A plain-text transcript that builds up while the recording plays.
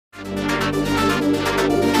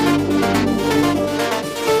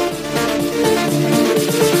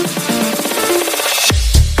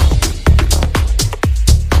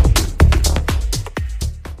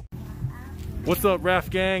What's up, RAF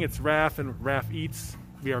gang? It's RAF and RAF Eats.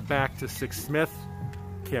 We are back to Six Smith.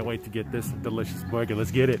 Can't wait to get this delicious burger. Let's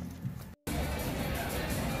get it.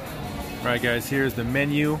 Alright guys, here's the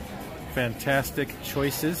menu. Fantastic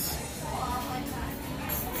choices.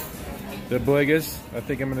 The burgers, I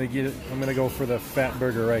think I'm gonna go for the fat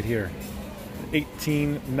burger right here.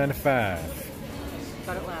 $18.95.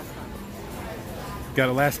 Got it last time. Got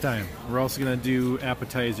it last time. We're also gonna do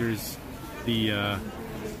appetizers, the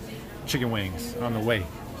chicken wings on the way.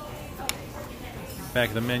 Back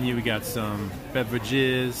of the menu, we got some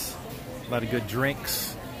beverages, a lot of good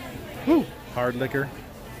drinks. Woo! Hard liquor.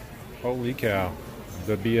 Holy cow,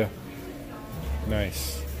 the beer.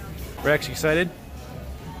 Nice. We're actually excited?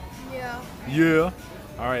 Yeah. Yeah.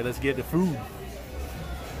 All right, let's get the food.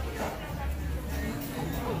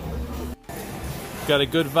 Got a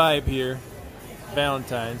good vibe here.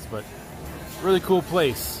 Valentine's, but really cool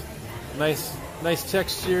place. Nice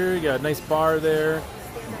texture. You got a nice bar there.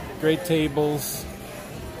 Great tables.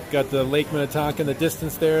 Got the Lake Minnetonka in the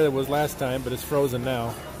distance there. That was last time, but it's frozen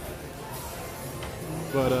now.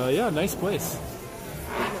 But yeah, nice place.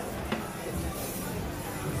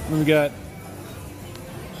 And we got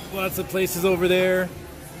lots of places over there.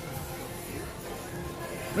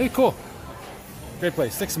 Really cool. Great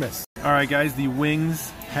place, Six Smiths. All right, guys, the wings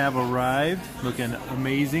have arrived. Looking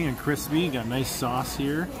amazing and crispy. Got nice sauce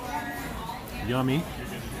here. Yummy.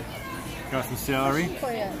 Got some celery.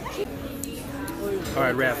 All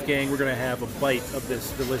right, RAF gang, we're gonna have a bite of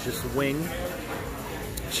this delicious wing.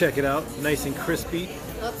 Check it out, nice and crispy.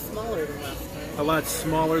 A lot smaller than last time. A lot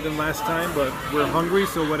smaller than last time, but we're hungry,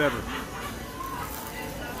 so whatever.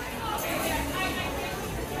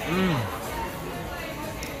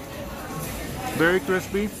 Very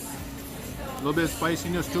crispy. A little bit of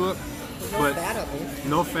spiciness to it, but fat at least.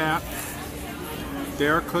 No fat. They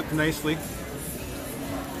are cooked nicely.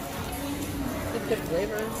 Good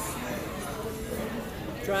flavor.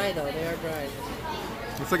 Dry though, they are dry.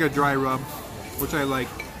 It's like a dry rub, which I like.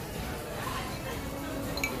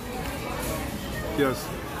 Yes,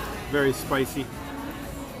 very spicy.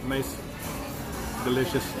 Nice,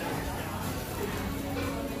 delicious.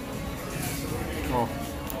 Oh,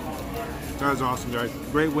 that is awesome, guys.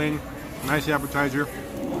 Great wing, nice appetizer.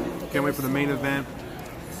 Can't wait for the main event.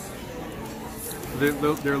 They're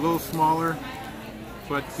a little smaller,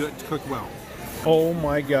 but good, cooked well. Oh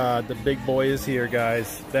my God, the big boy is here,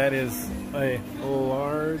 guys. That is a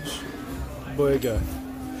large burger.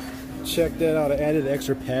 Check that out. I added an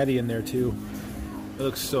extra patty in there too. It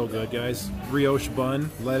looks so good, guys. Brioche bun,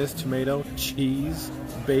 lettuce, tomato, cheese,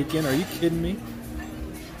 bacon. Are you kidding me?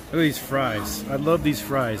 Look at these fries. I love these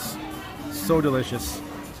fries. So delicious.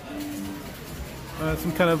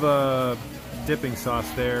 Some kind of a dipping sauce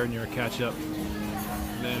there and your ketchup.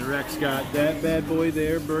 And then Rex got that bad boy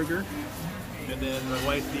there, burger. And then the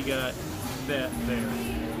wifey got that there.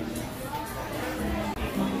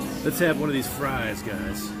 Let's have one of these fries,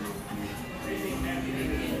 guys.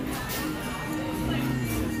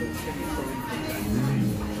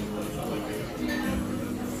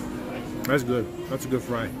 That's good. That's a good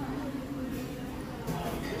fry.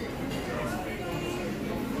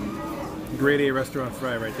 Grade A restaurant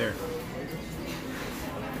fry right there.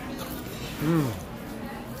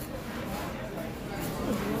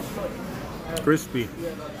 Crispy.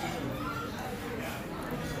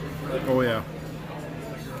 Oh yeah.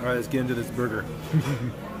 All right, let's get into this burger.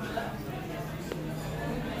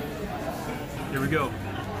 Here we go.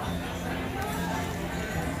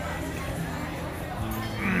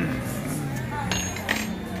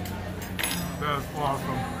 That's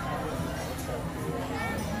awesome.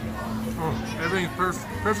 Oh, everything's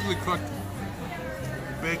perfectly cooked.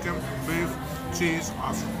 Bacon, beef, cheese,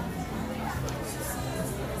 awesome.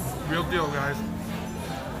 Real deal, guys.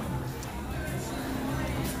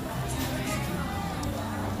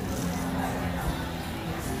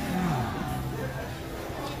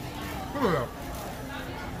 Look at that.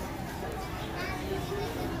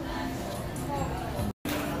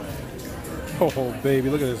 Oh, baby,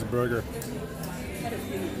 look at this burger.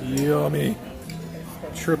 Yummy.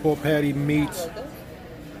 Triple patty meat.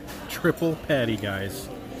 Triple patty, guys.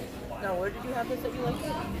 Now, where did you have this that you liked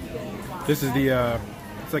it? This is the,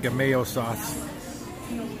 it's like a mayo sauce.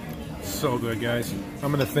 So good, guys.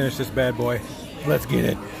 I'm gonna finish this bad boy. Let's get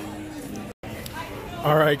it.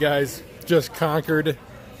 All right, guys. Just conquered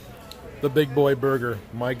the big boy burger.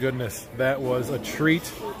 My goodness, that was a treat.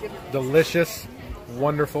 Delicious,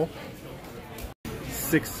 wonderful.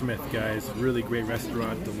 Six Smith, guys. Really great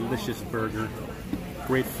restaurant. Delicious burger.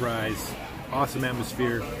 Great fries. Awesome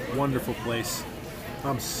atmosphere. Wonderful place.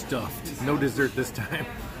 I'm stuffed. No dessert this time.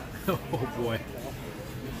 Oh boy.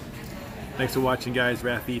 Thanks for watching, guys.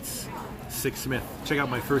 Raf Eats 6 Smith. Check out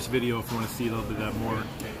my first video if you want to see a little bit more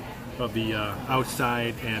of the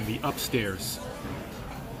outside and the upstairs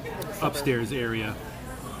area.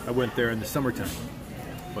 I went there in the summertime.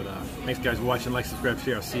 But thanks, guys, for watching. Like, subscribe,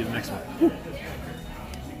 share. I'll see you in the next one. Woo.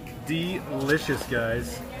 Delicious,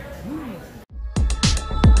 guys.